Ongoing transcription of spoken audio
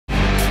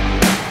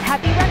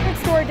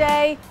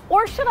Day,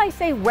 or should I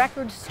say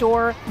Record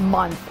Store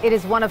Month. It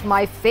is one of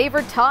my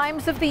favorite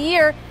times of the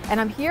year, and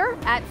I'm here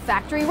at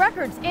Factory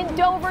Records in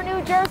Dover, New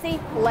Jersey.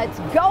 Let's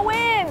go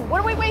in.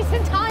 What are we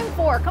wasting time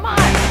for? Come on.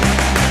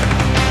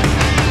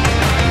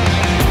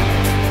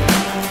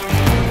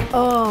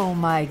 Oh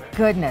my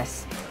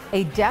goodness.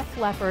 A Def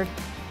Leppard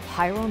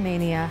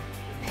Pyromania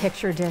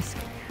picture disc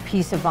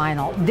piece of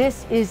vinyl.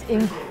 This is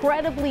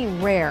incredibly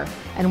rare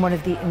and one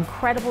of the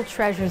incredible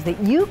treasures that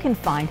you can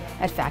find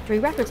at Factory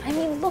Records. I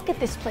mean, look at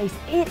this place.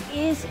 It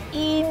is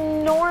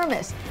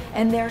enormous,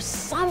 and there's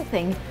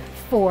something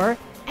for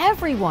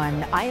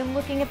everyone. I am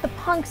looking at the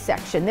punk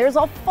section. There's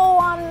a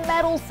full-on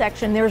metal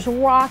section. There's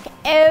rock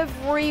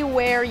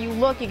everywhere you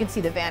look. You can see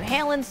the Van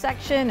Halen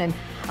section and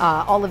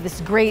all of this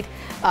great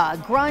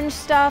grunge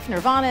stuff.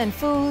 Nirvana and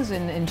Foos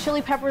and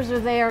Chili Peppers are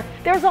there.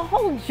 There's a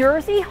whole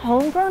Jersey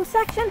homegrown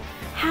section.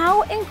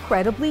 How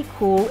incredibly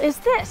cool is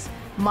this?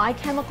 My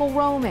Chemical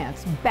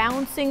Romance,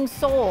 Bouncing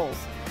Souls,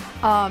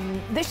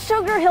 the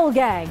Sugar Hill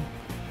Gang.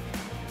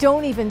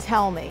 Don't even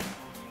tell me.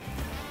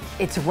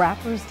 It's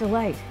Rapper's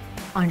Delight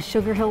on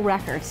Sugar Hill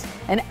Records,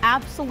 an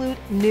absolute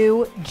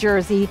New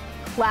Jersey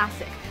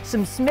classic.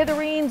 Some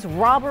Smithereens,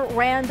 Robert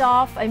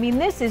Randolph. I mean,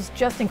 this is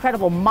just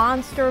incredible.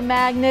 Monster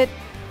Magnet,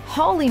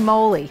 holy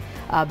moly.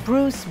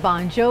 Bruce,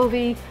 Bon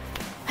Jovi.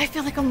 I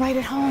feel like I'm right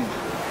at home.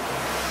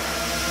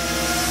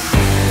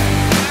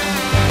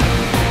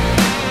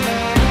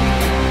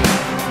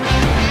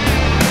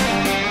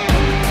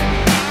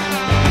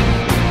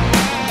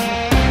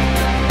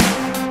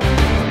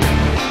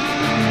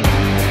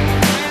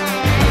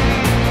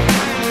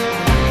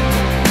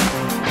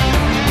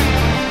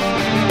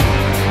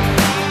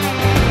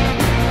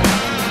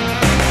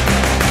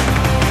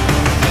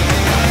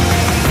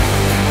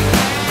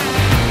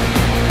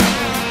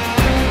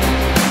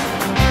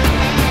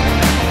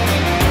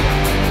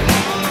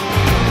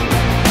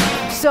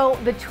 So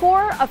the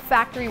tour of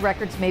Factory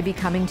Records may be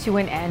coming to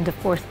an end. Of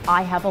course,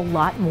 I have a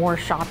lot more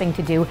shopping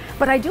to do,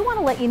 but I do want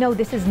to let you know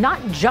this is not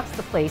just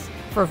the place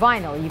for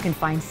vinyl. You can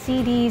find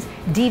CDs,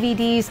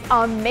 DVDs,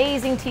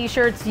 amazing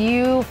t-shirts.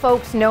 You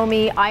folks know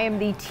me. I am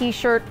the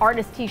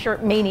artist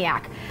t-shirt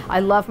maniac. I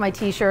love my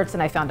t-shirts,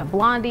 and I found a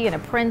Blondie and a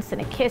Prince and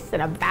a Kiss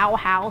and a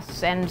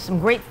Bauhaus and some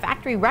great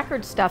Factory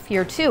Records stuff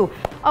here too.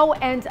 Oh,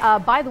 and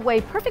by the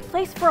way, perfect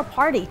place for a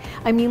party.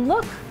 I mean,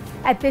 look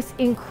at this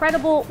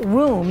incredible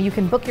room. You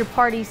can book your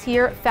parties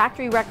here,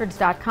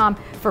 factoryrecords.com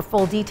for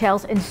full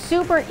details, and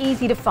super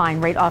easy to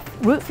find right off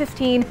Route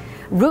 15,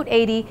 Route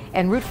 80,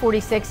 and Route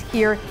 46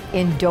 here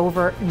in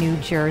Dover, New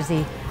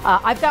Jersey.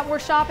 I've got more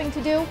shopping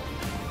to do,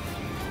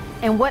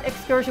 and what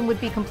excursion would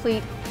be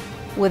complete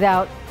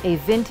without a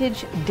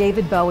vintage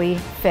David Bowie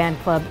fan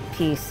club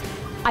piece?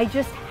 I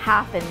just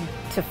happened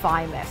to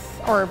find this,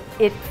 or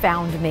it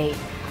found me.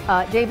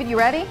 David, you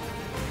ready?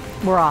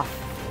 We're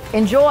off.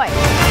 Enjoy.